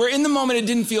where in the moment it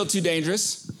didn't feel too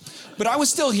dangerous, but I was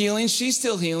still healing, she's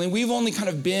still healing. We've only kind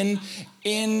of been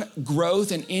in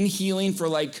growth and in healing for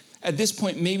like, at this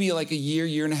point, maybe like a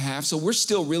year and a half. So we're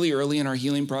still really early in our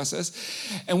healing process.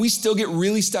 And we still get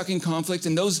really stuck in conflict.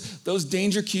 And those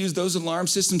danger cues, those alarm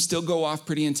systems still go off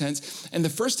pretty intense. And the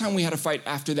first time we had a fight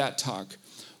after that talk,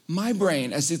 my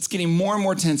brain, as it's getting more and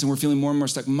more tense and we're feeling more and more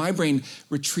stuck, my brain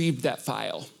retrieved that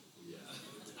file.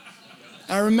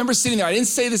 And I remember sitting there. I didn't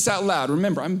say this out loud.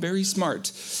 Remember, I'm very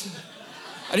smart.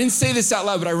 I didn't say this out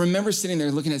loud, but I remember sitting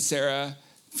there looking at Sarah,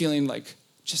 feeling like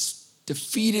just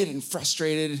defeated and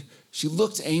frustrated. She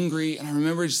looked angry, and I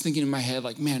remember just thinking in my head,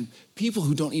 like, man, people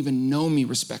who don't even know me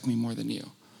respect me more than you.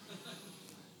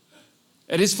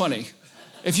 It is funny,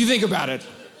 if you think about it.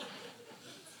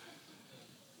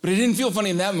 But it didn't feel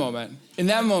funny in that moment. In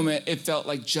that moment, it felt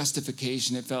like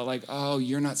justification. It felt like, oh,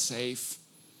 you're not safe.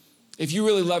 If you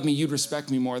really loved me, you'd respect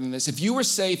me more than this. If you were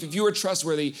safe, if you were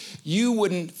trustworthy, you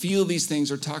wouldn't feel these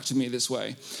things or talk to me this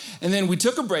way. And then we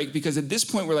took a break because at this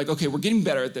point we're like, okay, we're getting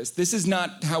better at this. This is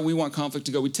not how we want conflict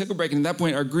to go. We took a break, and at that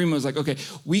point our agreement was like, okay,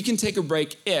 we can take a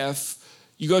break if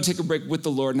you go take a break with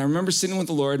the Lord. And I remember sitting with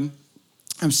the Lord.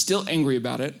 I'm still angry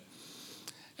about it.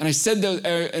 And I said,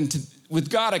 with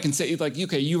God, I can say, like,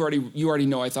 okay, you already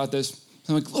know I thought this.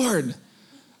 I'm like, Lord,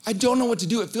 I don't know what to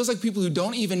do. It feels like people who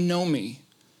don't even know me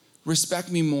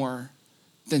respect me more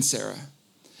than Sarah.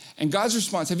 And God's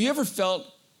response, have you ever felt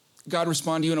God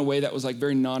respond to you in a way that was like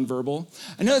very nonverbal?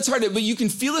 I know it's hard, but you can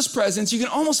feel his presence. You can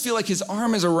almost feel like his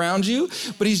arm is around you,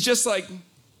 but he's just like,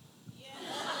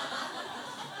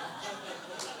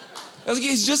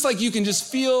 he's just like, you can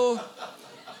just feel,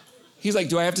 he's like,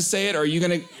 do I have to say it? Or are you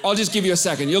gonna, I'll just give you a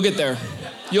second. You'll get there.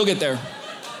 You'll get there.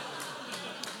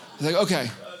 He's like,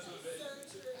 okay.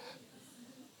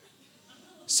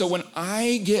 So when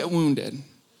I get wounded,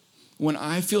 when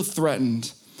I feel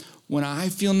threatened, when I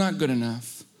feel not good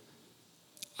enough,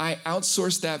 I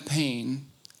outsource that pain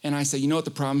and I say, you know what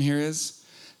the problem here is?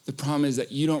 The problem is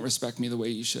that you don't respect me the way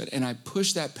you should. And I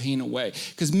push that pain away.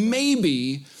 Because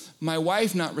maybe my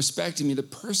wife not respecting me, the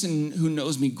person who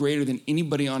knows me greater than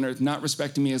anybody on earth not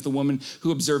respecting me as the woman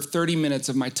who observed 30 minutes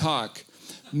of my talk,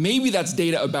 maybe that's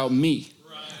data about me.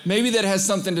 Maybe that has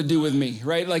something to do with me,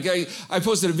 right? Like I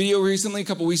posted a video recently, a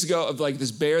couple weeks ago, of like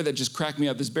this bear that just cracked me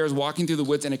up. This bear's walking through the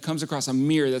woods and it comes across a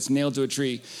mirror that's nailed to a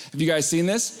tree. Have you guys seen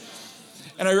this?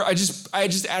 And I just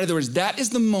added the words, that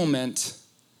is the moment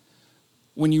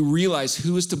when you realize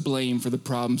who is to blame for the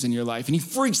problems in your life. And he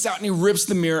freaks out and he rips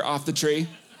the mirror off the tree.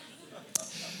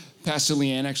 Pastor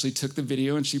Leanne actually took the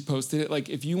video and she posted it. Like,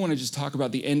 if you want to just talk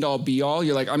about the end all be all,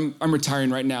 you're like, I'm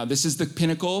retiring right now. This is the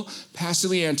pinnacle. Pastor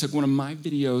Leanne took one of my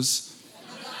videos.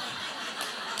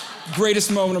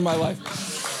 Greatest moment of my life.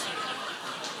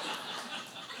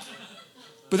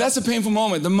 But that's a painful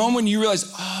moment. The moment you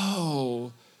realize,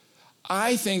 oh,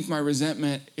 I think my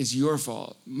resentment is your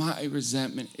fault. My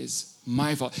resentment is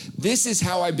my fault. This is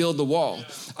how I build the wall.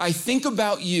 I think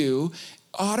about you.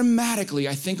 Automatically,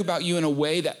 I think about you in a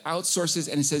way that outsources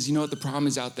and it says, you know what, the problem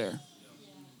is out there.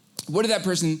 What does that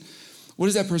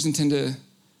person tend to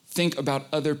think about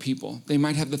other people? They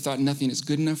might have the thought, nothing is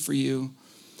good enough for you.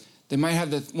 They might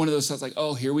have one of those thoughts like,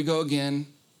 oh, here we go again.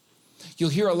 You'll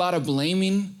hear a lot of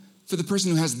blaming for the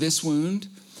person who has this wound.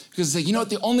 Because it's like, you know what,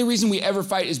 the only reason we ever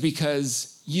fight is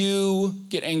because you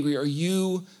get angry or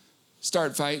you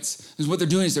start fights. Because what they're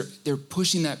doing is they're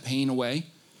pushing that pain away.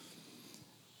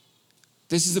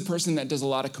 This is a person that does a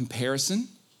lot of comparison.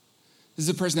 This is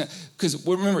a person that, because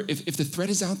remember, if the threat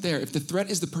is out there, if the threat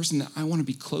is the person that I want to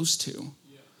be close to,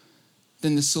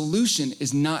 then the solution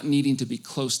is not needing to be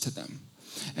close to them.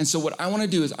 And so what I want to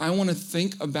do is I want to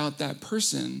think about that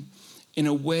person in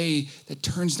a way that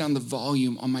turns down the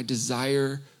volume on my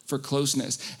desire for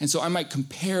closeness. And so I might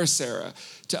compare Sarah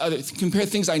to compare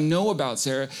things I know about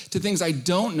Sarah to things I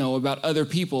don't know about other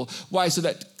people. Why? So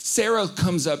that Sarah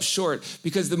comes up short.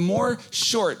 Because the more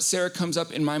short Sarah comes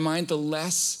up in my mind, the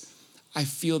less I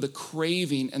feel the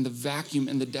craving and the vacuum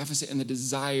and the deficit and the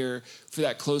desire for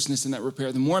that closeness and that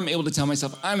repair. The more I'm able to tell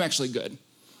myself, I'm actually good.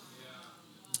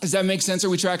 Does that make sense? Are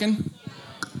we tracking?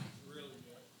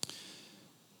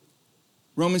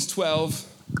 Romans 12,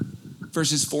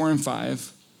 verses 4 and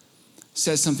 5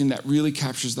 says something that really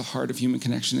captures the heart of human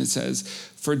connection. It says,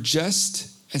 "For just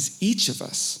as each of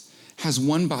us has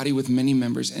one body with many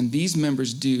members, and these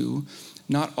members do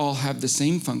not all have the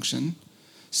same function,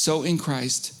 so in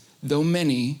Christ, though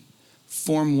many,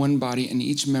 form one body, and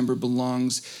each member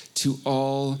belongs to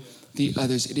all the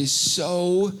others." It is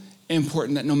so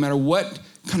important that no matter what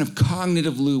kind of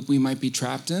cognitive loop we might be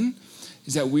trapped in,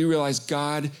 is that we realize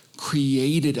God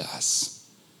created us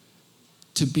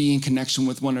to be in connection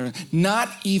with one another.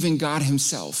 Not even God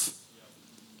himself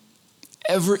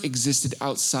ever existed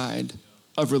outside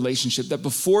of relationship. That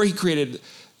before he created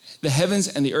the heavens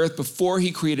and the earth, before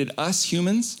he created us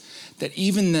humans, that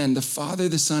even then the Father,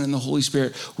 the Son, and the Holy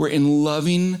Spirit were in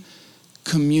loving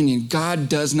communion. God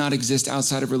does not exist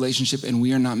outside of relationship, and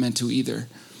we are not meant to either.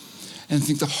 And I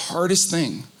think the hardest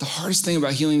thing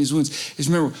about healing these wounds is,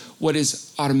 remember, what is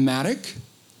automatic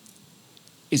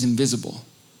is invisible.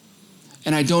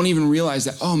 And I don't even realize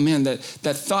that, oh man, that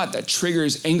thought that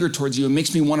triggers anger towards you, it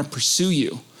makes me want to pursue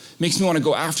you. It makes me want to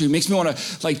go after you. It makes me want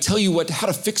to tell you how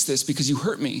to fix this because you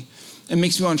hurt me. It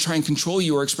makes me want to try and control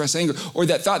you or express anger. Or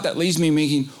that thought that leaves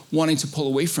me wanting to pull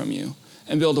away from you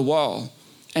and build a wall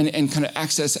and kind of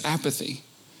access apathy.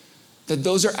 That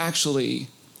those are actually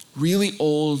really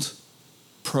old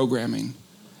programming.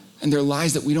 And they're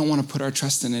lies that we don't want to put our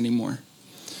trust in anymore.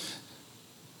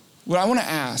 What I want to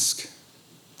ask,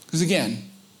 because again,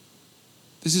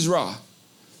 this is raw.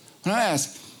 What I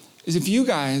ask is if you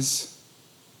guys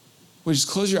would just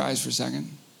close your eyes for a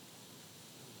second.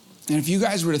 And if you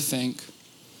guys were to think,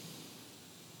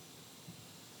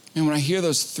 and when I hear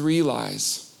those three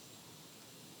lies,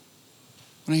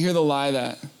 when I hear the lie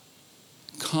that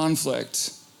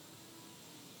conflict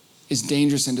is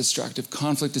dangerous and destructive,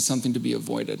 conflict is something to be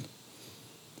avoided.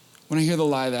 When I hear the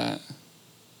lie that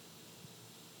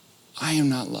I am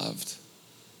not loved,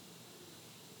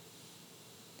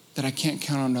 that I can't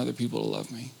count on other people to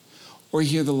love me, or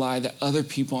hear the lie that other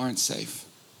people aren't safe.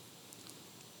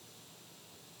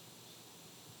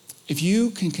 If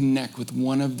you can connect with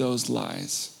one of those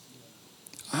lies,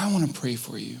 I want to pray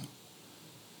for you.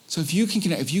 So if you can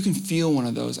connect, if you can feel one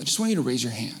of those, I just want you to raise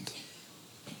your hand.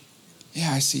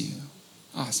 Yeah, I see you.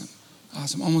 Awesome.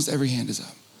 Awesome. Almost every hand is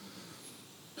up.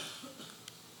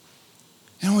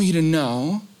 And I want you to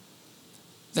know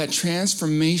that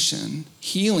transformation,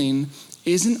 healing,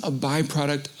 isn't a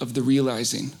byproduct of the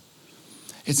realizing.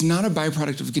 It's not a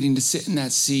byproduct of getting to sit in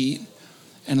that seat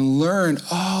and learn,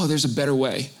 oh, there's a better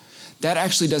way. That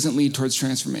actually doesn't lead towards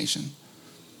transformation.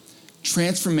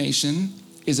 Transformation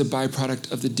is a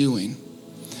byproduct of the doing.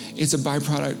 It's a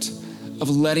byproduct of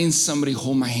letting somebody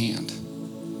hold my hand,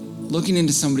 looking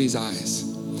into somebody's eyes,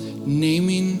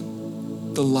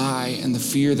 naming the lie and the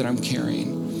fear that I'm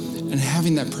carrying, and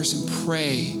having that person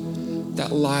pray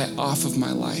that lie off of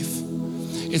my life.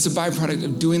 It's a byproduct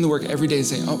of doing the work every day and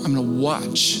saying, oh, I'm gonna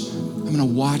watch. I'm gonna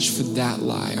watch for that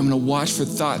lie. I'm gonna watch for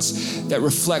thoughts that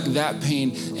reflect that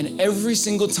pain. And every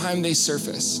single time they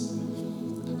surface,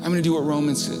 I'm gonna do what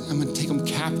Romans says. I'm gonna take them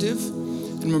captive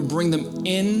and I'm gonna bring them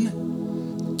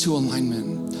in to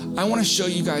alignment. I wanna show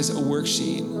you guys a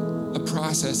worksheet, a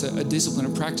process, a discipline, a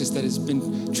practice that has been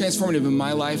transformative in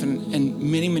my life and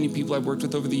many, many people I've worked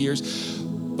with over the years.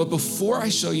 But before I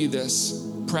show you this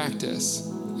practice,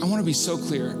 I want to be so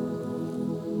clear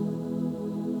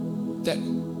that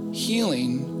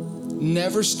healing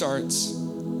never starts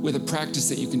with a practice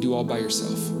that you can do all by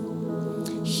yourself.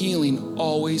 Healing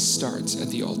always starts at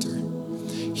the altar.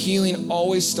 Healing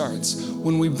always starts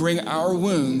when we bring our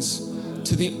wounds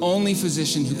to the only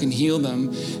physician who can heal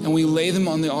them, and we lay them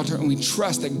on the altar and we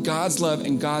trust that God's love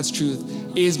and God's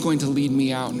truth is going to lead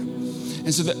me out.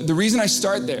 And so the reason I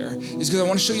start there is because I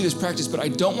want to show you this practice, but I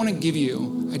don't want to give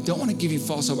you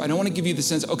false hope. I don't want to give you the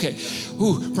sense, okay,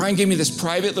 Brian gave me this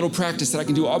private little practice that I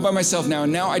can do all by myself now,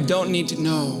 and now I don't need to.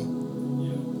 No.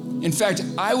 In fact,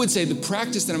 I would say the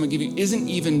practice that I'm going to give you isn't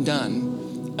even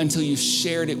done until you've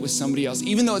shared it with somebody else.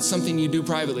 Even though it's something you do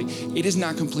privately, it is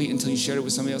not complete until you shared it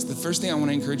with somebody else. The first thing I want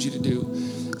to encourage you to do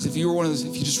is if you were one of those,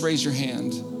 if you just raised your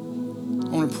hand, I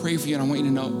want to pray for you, and I want you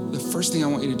to know the first thing I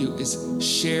want you to do is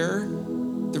share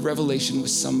the revelation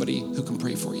with somebody who can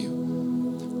pray for you.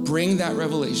 Bring that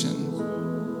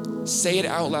revelation. Say it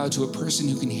out loud to a person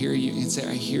who can hear you and say,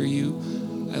 I hear you.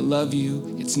 I love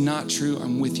you. It's not true.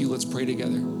 I'm with you. Let's pray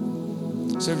together.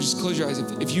 So just close your eyes.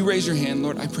 If you raise your hand,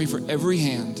 Lord, I pray for every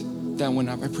hand that went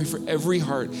up. I pray for every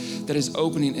heart that is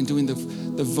opening and doing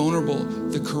the vulnerable,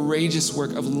 the courageous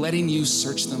work of letting you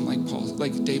search them,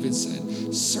 like David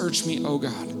said. Search me, oh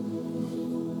God.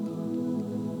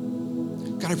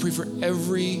 God, I pray for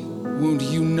every wound.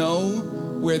 You know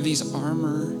where these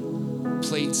armor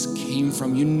plates came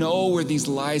from. You know where these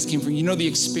lies came from. You know the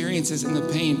experiences and the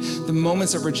pain, the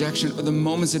moments of rejection or the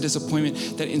moments of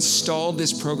disappointment that installed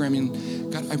this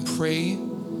programming. God, I pray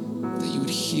that you would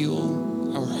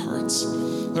heal our hearts.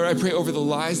 Lord, I pray over the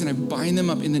lies and I bind them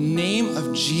up in the name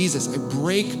of Jesus. I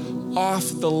break off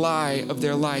the lie of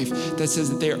their life that says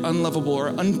that they are unlovable or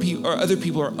other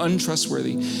people are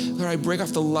untrustworthy. Lord, I break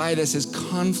off the lie that says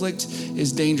conflict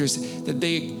is dangerous, that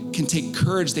they can take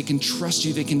courage, they can trust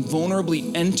you, they can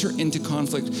vulnerably enter into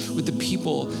conflict with the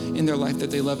people in their life that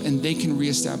they love, and they can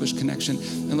reestablish connection.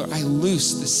 And Lord, I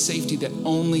loose the safety that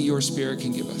only your Spirit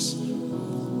can give us.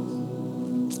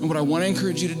 And what I want to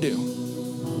encourage you to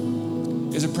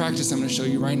do is a practice I'm going to show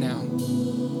you right now,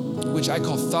 which I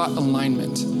call thought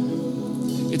alignment.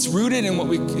 It's rooted in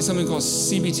something called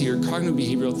CBT, or cognitive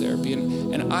behavioral therapy,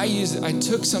 and I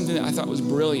took something that I thought was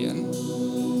brilliant.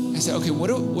 I said, okay, what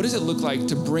does it look like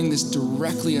to bring this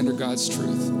directly under God's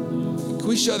truth? Can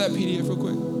we show that PDF real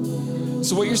quick?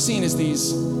 So what you're seeing is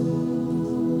these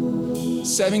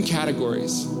 7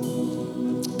 categories.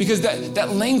 Because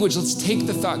that language, let's take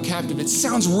the thought captive, it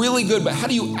sounds really good, but how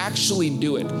do you actually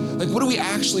do it? Like, what do we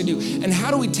actually do? And how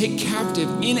do we take captive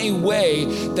in a way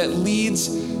that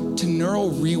leads to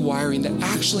neural rewiring, that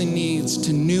actually leads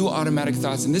to new automatic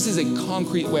thoughts? And this is a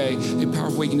concrete way, a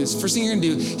powerful way you can do this. First thing you're gonna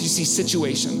do is you see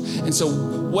situation. And so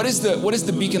what is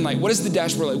the beacon light? What is the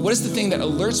dashboard light? What is the thing that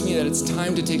alerts me that it's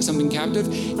time to take something captive?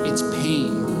 It's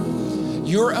pain.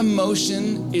 Your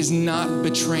emotion is not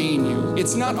betraying you.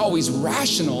 It's not always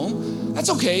rational. That's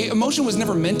okay. Emotion was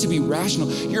never meant to be rational.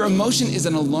 Your emotion is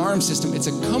an alarm system. It's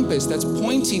a compass that's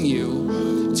pointing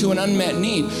you to an unmet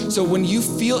need. So when you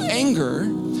feel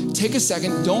anger, take a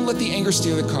second, don't let the anger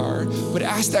steer the car, but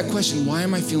ask that question, why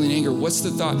am I feeling anger? What's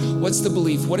the thought? What's the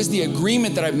belief? What is the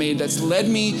agreement that I've made that's led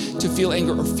me to feel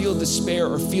anger or feel despair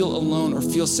or feel alone or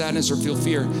feel sadness or feel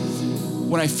fear?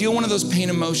 When I feel one of those pain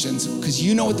emotions, because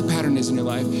you know what the pattern is in your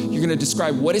life, you're gonna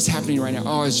describe what is happening right now.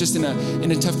 Oh, I was just in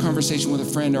a tough conversation with a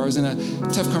friend, or I was in a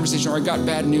tough conversation, or I got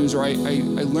bad news, or I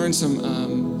learned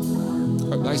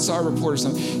I saw a report or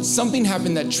something. Something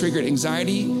happened that triggered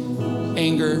anxiety,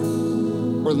 anger,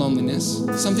 or loneliness.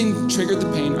 Something triggered the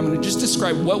pain. I'm gonna just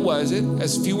describe what was it,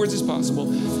 as few words as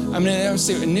possible. I'm gonna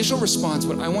say initial response,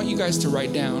 but I want you guys to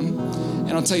write down,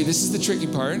 and I'll tell you, this is the tricky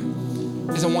part,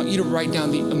 is I want you to write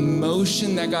down the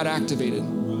emotion that got activated.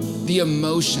 The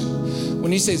emotion. When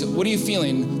he says, what are you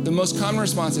feeling? The most common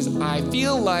response is, I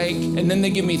feel like, and then they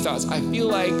give me thoughts. I feel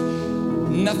like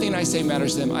nothing I say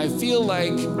matters to them. I feel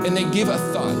like, and they give a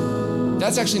thought.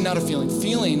 That's actually not a feeling.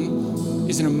 Feeling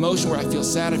is an emotion where I feel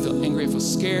sad, I feel angry, I feel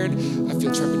scared, I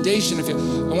feel trepidation,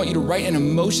 I want you to write an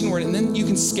emotion word, and then you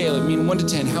can scale it, meaning 1 to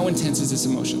 10, how intense is this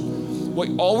emotion?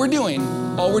 All we're doing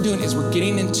is we're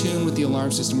getting in tune with the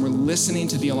alarm system. We're listening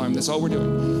to the alarm. That's all we're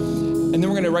doing. And then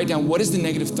we're going to write down, what is the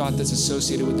negative thought that's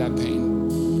associated with that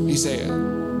pain? You say,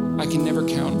 I can never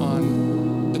count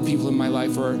on the people in my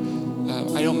life, or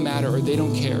I don't matter, or they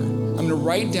don't care. I'm going to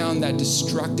write down that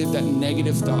destructive, that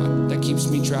negative thought that keeps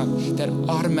me trapped, that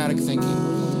automatic thinking.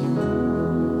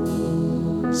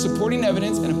 Supporting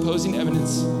evidence and opposing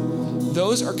evidence,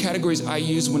 those are categories I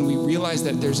use when we realize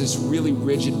that there's this really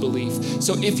rigid belief.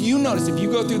 So if you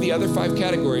go through the other 5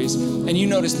 categories and you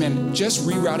notice, man, just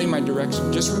rerouting my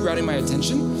direction, just rerouting my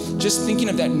attention, just thinking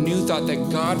of that new thought, that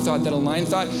God thought, that aligned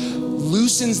thought,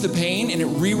 loosens the pain and it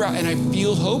reroutes and I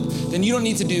feel hope, then you don't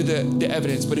need to do the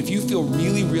evidence. But if you feel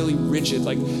really, really rigid,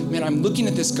 like, man, I'm looking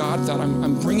at this God thought,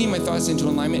 I'm bringing my thoughts into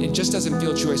alignment, it just doesn't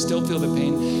feel true, I still feel the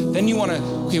pain, then you want to,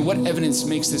 okay, what evidence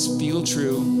makes this feel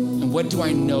true? And what do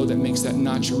I know that makes that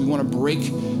not true? We want to break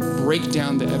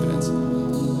down the evidence.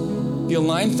 The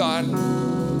aligned thought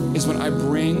is when I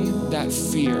bring that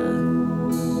fear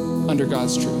under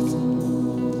God's truth.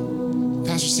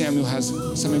 Pastor Samuel has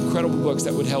some incredible books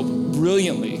that would help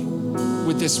brilliantly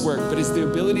with this work, but it's the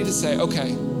ability to say,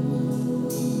 okay,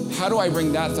 how do I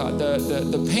bring that thought,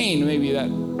 the pain maybe that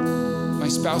my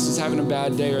spouse is having a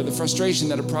bad day, or the frustration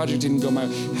that a project didn't go my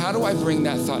way, how do I bring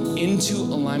that thought into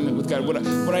alignment with God?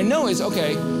 What I know is,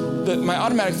 okay, my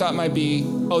automatic thought might be,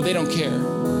 oh, they don't care.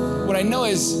 What I know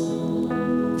is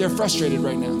they're frustrated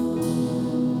right now.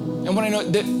 And what I know,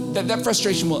 that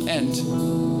frustration will end.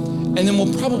 And then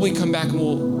we'll probably come back and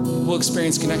we'll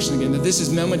experience connection again, that this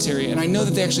is momentary, and I know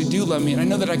that they actually do love me, and I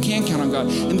know that I can count on God,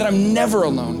 and that I'm never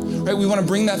alone, right? We want to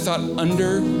bring that thought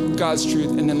under God's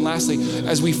truth. And then lastly,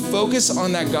 as we focus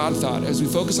on that God thought, as we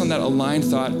focus on that aligned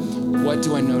thought, what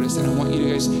do I notice? And I want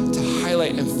you guys to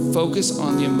highlight and focus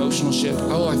on the emotional shift.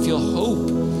 Oh, I feel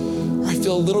hope, or I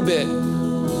feel a little bit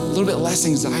little bit less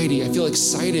anxiety. I feel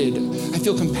excited. I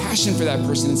feel compassion for that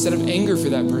person instead of anger for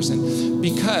that person,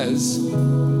 because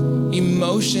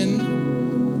emotion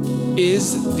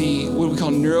is what we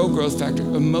call neural growth factor.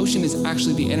 Emotion is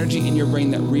actually the energy in your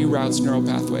brain that reroutes neural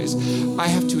pathways. I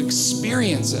have to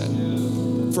experience it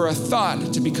for a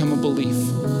thought to become a belief.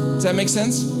 Does that make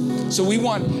sense? So we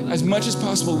want, as much as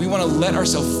possible, we want to let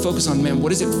ourselves focus on, man, what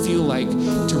does it feel like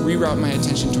to reroute my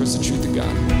attention towards the truth of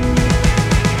God?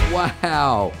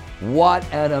 Wow, what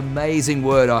an amazing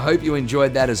word. I hope you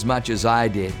enjoyed that as much as I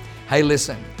did. Hey,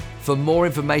 listen, for more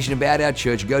information about our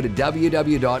church, go to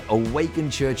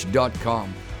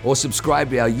www.awakenchurch.com or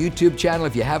subscribe to our YouTube channel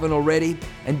if you haven't already,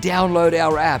 and download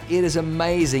our app. It is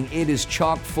amazing. It is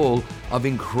chock full of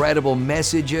incredible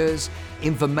messages,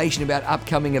 information about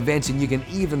upcoming events, and you can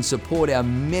even support our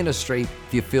ministry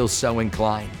if you feel so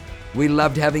inclined. We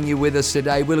loved having you with us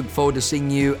today. We look forward to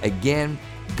seeing you again.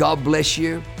 God bless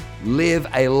you. Live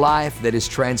a life that is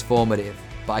transformative.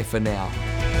 Bye for now.